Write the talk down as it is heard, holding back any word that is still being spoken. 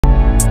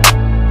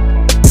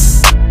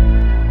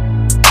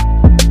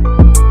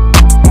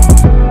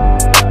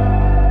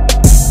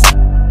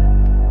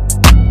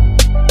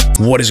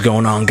What is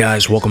going on,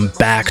 guys? Welcome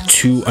back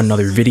to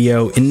another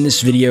video. In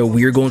this video,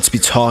 we are going to be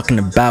talking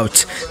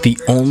about the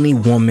only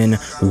woman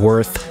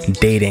worth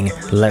dating.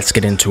 Let's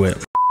get into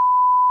it.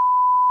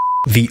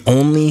 The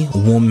only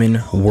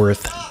woman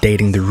worth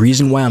dating. The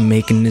reason why I'm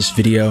making this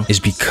video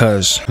is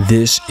because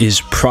this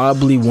is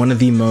probably one of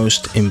the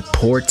most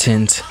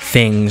important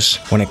things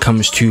when it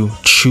comes to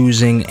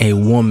choosing a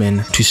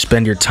woman to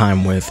spend your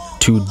time with,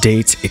 to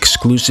date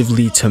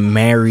exclusively, to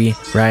marry,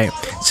 right?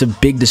 It's a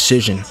big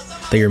decision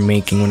that you're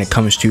making when it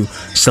comes to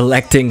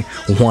selecting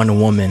one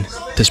woman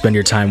to spend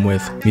your time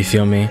with, you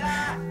feel me?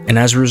 And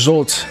as a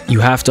result, you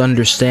have to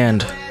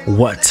understand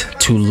what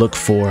to look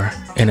for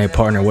in a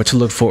partner, what to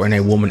look for in a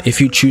woman.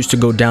 If you choose to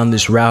go down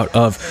this route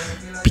of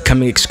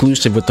becoming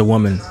exclusive with the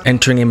woman,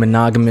 entering a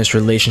monogamous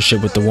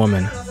relationship with the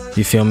woman,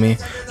 you feel me?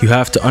 You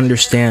have to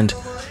understand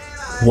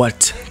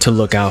what to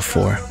look out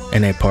for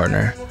in a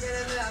partner.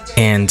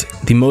 And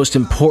the most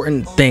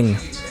important thing,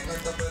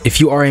 if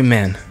you are a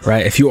man,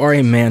 right? If you are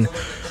a man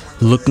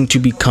looking to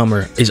become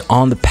or is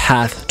on the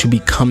path to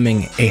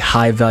becoming a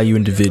high value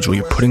individual,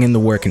 you're putting in the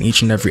work in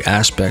each and every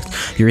aspect,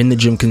 you're in the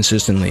gym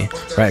consistently,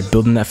 right?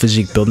 Building that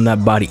physique, building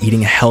that body,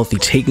 eating healthy,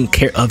 taking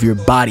care of your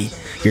body,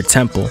 your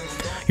temple,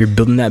 you're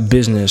building that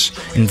business,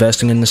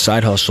 investing in the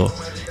side hustle,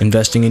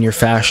 investing in your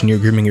fashion, your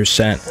grooming, your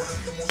scent,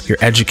 you're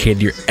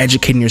educated, you're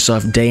educating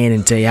yourself day in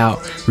and day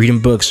out, reading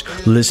books,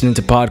 listening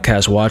to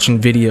podcasts,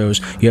 watching videos,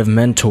 you have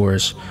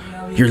mentors.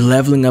 You're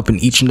leveling up in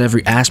each and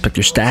every aspect.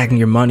 You're stacking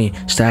your money,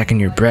 stacking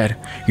your bread.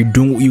 You're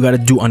doing what you got to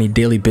do on a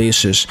daily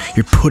basis.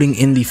 You're putting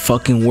in the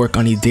fucking work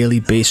on a daily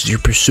basis. You're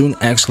pursuing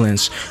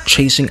excellence,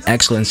 chasing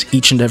excellence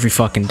each and every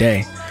fucking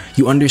day.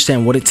 You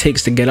understand what it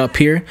takes to get up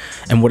here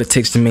and what it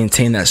takes to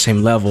maintain that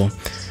same level.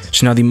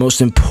 So now the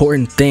most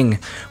important thing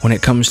when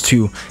it comes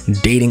to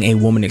dating a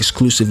woman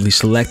exclusively,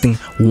 selecting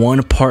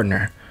one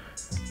partner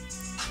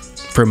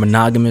for a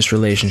monogamous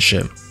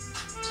relationship,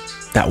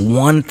 that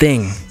one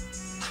thing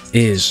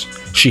is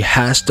she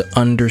has to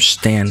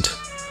understand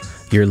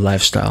your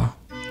lifestyle.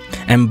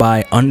 And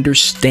by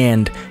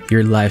understand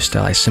your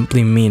lifestyle, I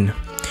simply mean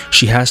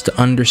she has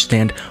to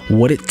understand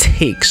what it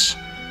takes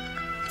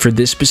for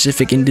this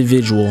specific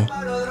individual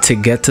to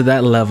get to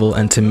that level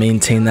and to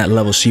maintain that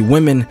level. See,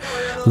 women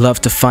love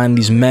to find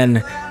these men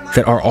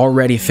that are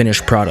already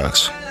finished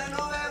products.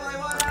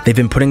 They've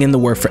been putting in the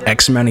work for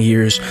X amount of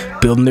years,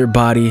 building their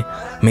body,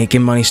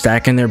 making money,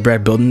 stacking their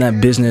bread, building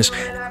that business,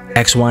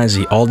 X, Y, and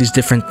Z, all these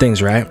different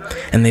things, right?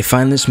 And they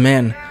find this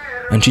man,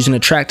 and she's an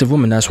attractive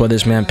woman. That's why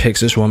this man picks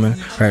this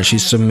woman, right?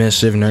 She's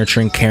submissive,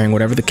 nurturing, caring,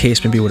 whatever the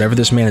case may be, whatever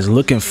this man is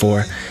looking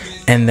for.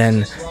 And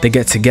then they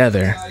get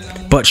together,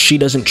 but she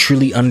doesn't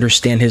truly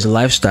understand his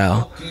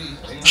lifestyle.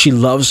 She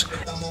loves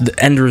the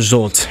end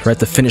result, right?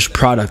 The finished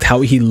product,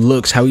 how he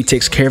looks, how he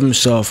takes care of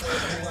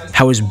himself,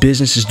 how his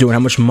business is doing, how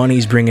much money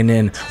he's bringing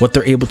in, what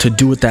they're able to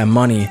do with that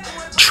money,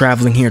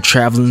 traveling here,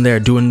 traveling there,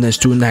 doing this,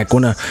 doing that,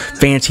 going to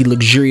fancy,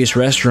 luxurious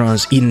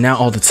restaurants, eating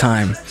out all the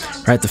time,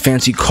 right? The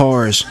fancy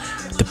cars,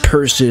 the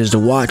purses, the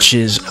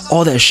watches,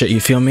 all that shit, you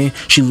feel me?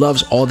 She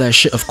loves all that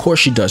shit. Of course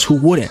she does. Who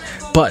wouldn't?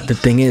 But the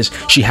thing is,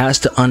 she has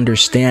to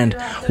understand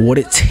what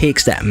it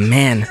takes, that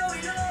man,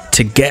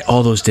 to get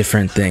all those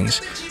different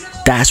things.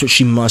 That's what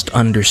she must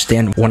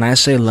understand. When I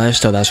say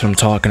lifestyle, that's what I'm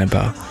talking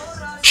about.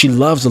 She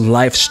loves the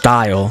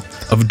lifestyle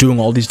of doing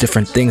all these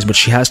different things, but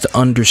she has to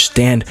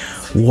understand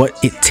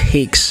what it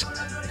takes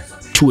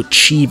to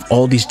achieve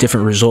all these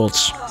different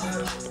results.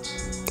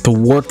 The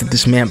work that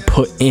this man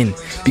put in.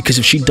 Because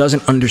if she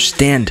doesn't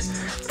understand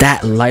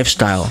that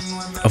lifestyle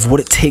of what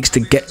it takes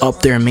to get up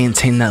there and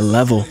maintain that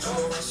level,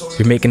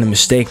 you're making a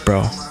mistake,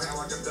 bro.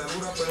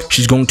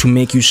 She's going to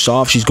make you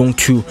soft. She's going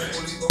to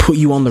put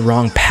you on the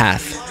wrong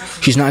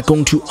path. She's not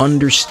going to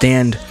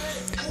understand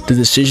the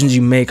decisions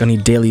you make on a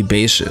daily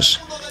basis.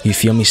 You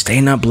feel me?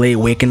 Staying up late,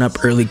 waking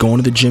up early, going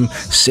to the gym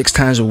 6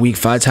 times a week,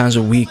 5 times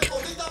a week,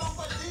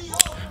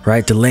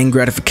 right? Delaying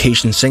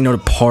gratification, saying no to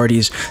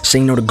parties,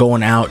 saying no to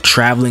going out,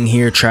 traveling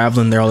here,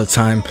 traveling there all the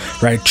time,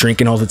 right?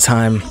 Drinking all the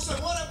time,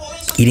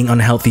 eating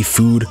unhealthy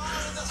food.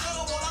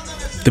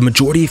 The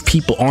majority of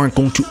people aren't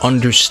going to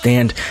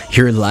understand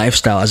your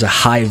lifestyle as a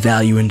high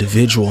value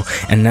individual.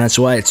 And that's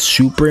why it's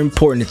super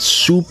important. It's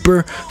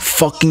super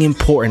fucking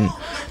important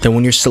that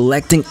when you're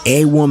selecting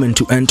a woman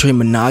to enter a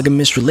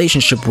monogamous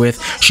relationship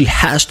with, she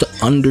has to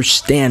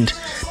understand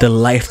the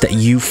life that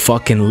you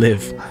fucking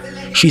live.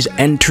 She's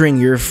entering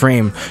your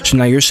frame. So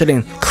now you're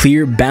setting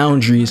clear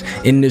boundaries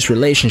in this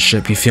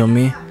relationship, you feel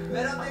me?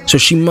 So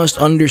she must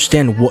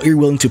understand what you're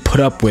willing to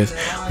put up with,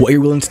 what you're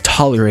willing to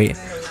tolerate,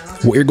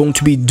 what you're going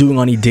to be doing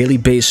on a daily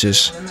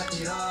basis,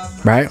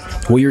 right?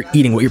 What you're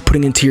eating, what you're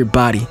putting into your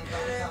body,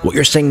 what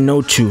you're saying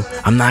no to.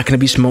 I'm not going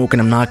to be smoking.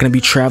 I'm not going to be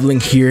traveling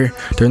here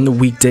during the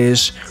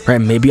weekdays, right?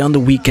 Maybe on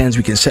the weekends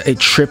we can set a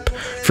trip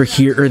for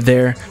here or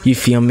there. You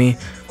feel me?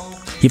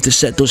 You have to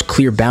set those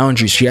clear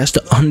boundaries. She has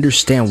to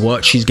understand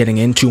what she's getting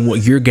into and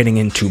what you're getting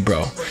into,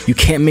 bro. You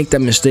can't make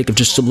that mistake of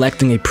just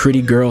selecting a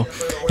pretty girl,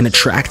 an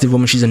attractive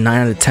woman. She's a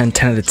 9 out of 10,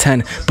 10 out of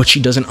 10, but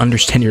she doesn't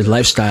understand your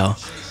lifestyle.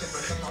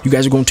 You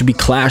guys are going to be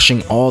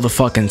clashing all the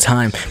fucking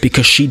time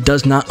because she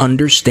does not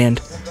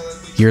understand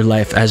your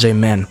life as a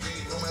man.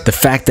 The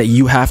fact that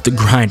you have to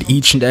grind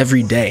each and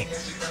every day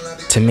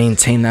to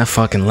maintain that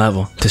fucking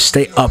level, to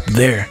stay up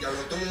there,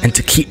 and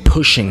to keep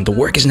pushing. The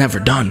work is never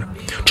done.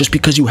 Just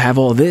because you have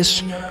all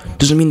this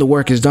doesn't mean the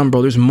work is done,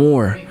 bro. There's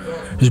more.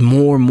 There's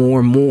more.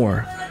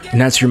 And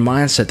that's your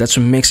mindset. That's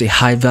what makes a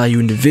high value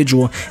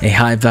individual a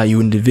high value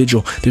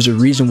individual. There's a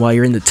reason why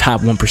you're in the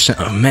top 1%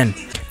 of men.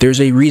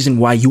 There's a reason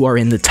why you are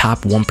in the top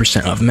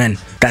 1% of men.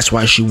 That's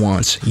why she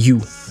wants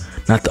you,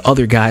 not the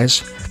other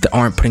guys that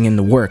aren't putting in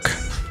the work.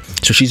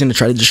 So she's gonna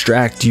try to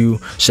distract you,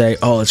 say,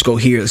 oh, let's go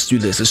here, let's do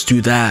this, let's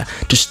do that.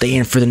 Just stay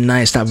in for the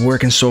night, stop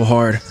working so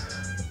hard.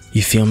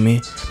 You feel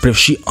me? But if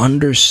she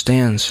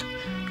understands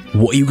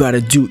what you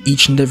gotta do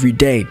each and every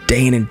day,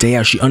 day in and day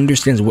out, she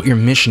understands what your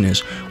mission is,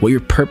 what your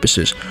purpose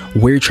is,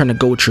 where you're trying to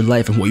go with your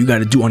life, and what you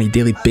gotta do on a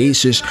daily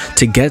basis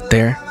to get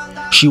there,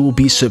 she will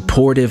be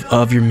supportive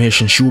of your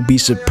mission. She will be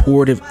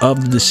supportive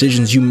of the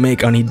decisions you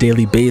make on a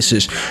daily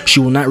basis.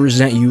 She will not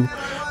resent you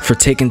for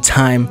taking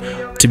time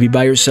to be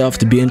by yourself,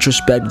 to be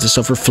introspective, to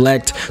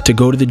self-reflect, to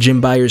go to the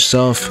gym by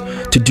yourself,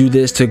 to do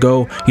this, to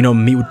go, you know,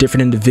 meet with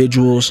different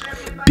individuals,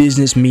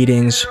 business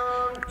meetings.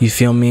 You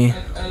feel me?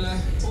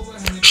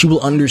 She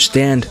will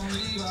understand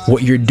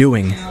what you're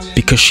doing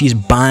because she's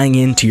buying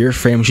into your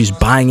frame, she's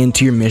buying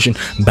into your mission,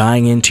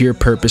 buying into your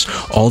purpose,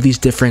 all these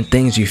different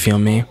things, you feel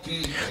me?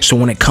 So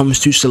when it comes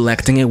to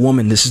selecting a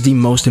woman, this is the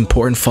most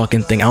important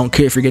fucking thing. I don't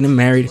care if you're getting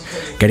married,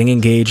 getting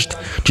engaged,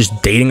 just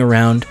dating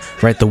around,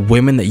 right? The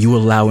women that you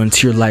allow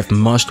into your life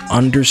must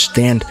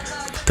understand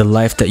the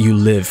life that you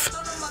live.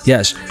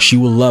 Yes, she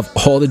will love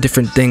all the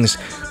different things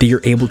that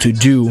you're able to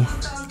do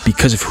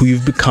because of who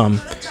you've become,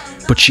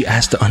 but she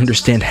has to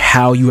understand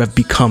how you have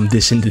become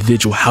this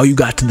individual, how you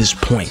got to this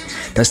point.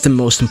 That's the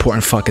most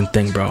important fucking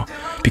thing, bro.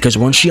 Because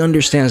once she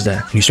understands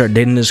that, and you start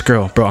dating this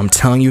girl, bro, I'm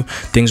telling you,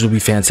 things will be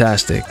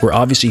fantastic. We're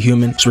obviously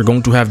human, so we're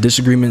going to have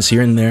disagreements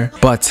here and there.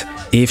 But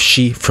if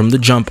she, from the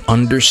jump,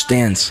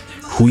 understands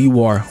who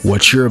you are,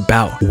 what you're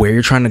about, where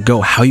you're trying to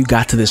go, how you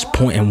got to this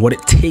point, and what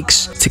it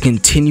takes to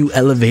continue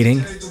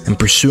elevating and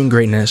pursuing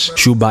greatness,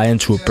 she'll buy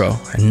into it, bro.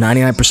 And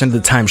 99% of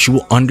the time, she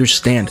will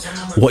understand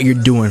what you're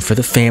doing for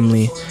the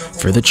family,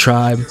 for the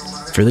tribe,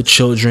 for the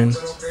children,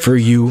 for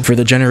you, for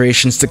the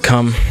generations to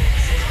come,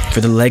 for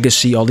the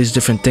legacy, all these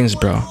different things,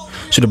 bro.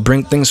 So to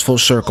bring things full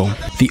circle,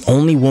 the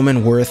only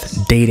woman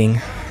worth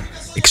dating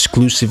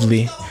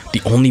exclusively,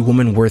 the only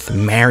woman worth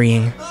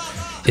marrying,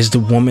 is the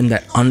woman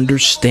that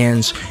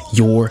understands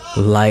your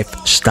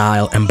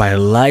lifestyle. And by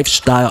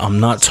lifestyle, I'm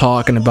not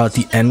talking about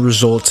the end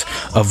result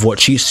of what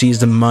she sees,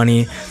 the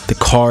money, the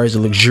cars, the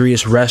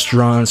luxurious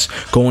restaurants,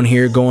 going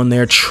here, going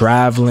there,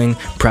 traveling,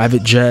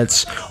 private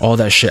jets, all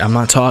that shit. I'm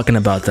not talking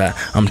about that.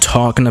 I'm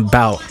talking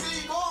about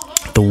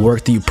the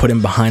work that you put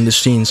in behind the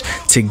scenes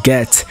to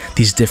get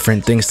these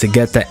different things, to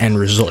get that end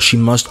result. She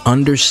must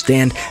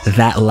understand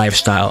that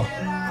lifestyle,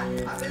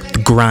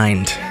 the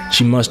grind.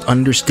 She must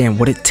understand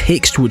what it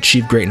takes to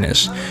achieve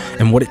greatness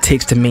and what it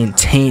takes to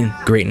maintain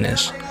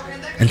greatness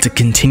and to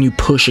continue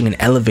pushing and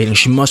elevating.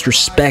 She must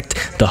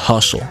respect the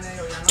hustle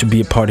to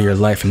be a part of your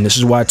life. And this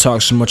is why I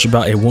talk so much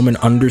about a woman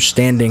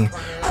understanding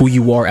who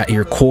you are at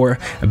your core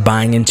and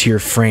buying into your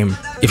frame.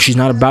 If she's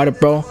not about it,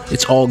 bro,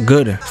 it's all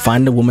good.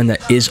 Find a woman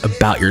that is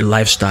about your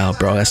lifestyle,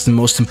 bro. That's the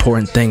most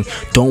important thing.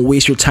 Don't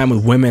waste your time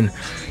with women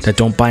that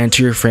don't buy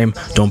into your frame,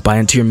 don't buy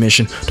into your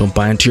mission, don't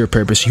buy into your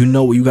purpose. You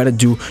know what you got to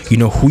do. You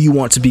know who you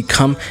want to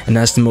become, and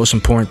that's the most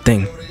important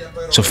thing.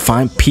 So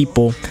find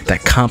people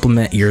that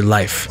complement your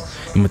life.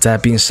 And with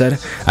that being said,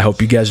 I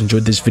hope you guys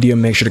enjoyed this video.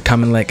 Make sure to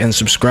comment, like, and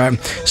subscribe.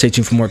 Stay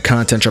tuned for more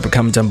content. Drop a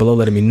comment down below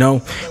letting me know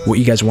what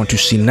you guys want to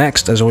see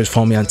next. As always,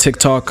 follow me on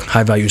TikTok,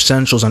 High Value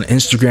Essentials, on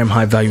Instagram,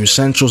 High Value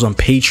Essentials, on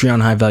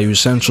Patreon, High Value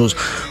Essentials,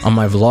 on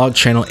my vlog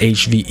channel,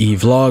 HVE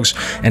Vlogs.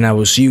 And I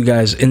will see you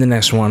guys in the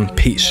next one.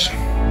 Peace.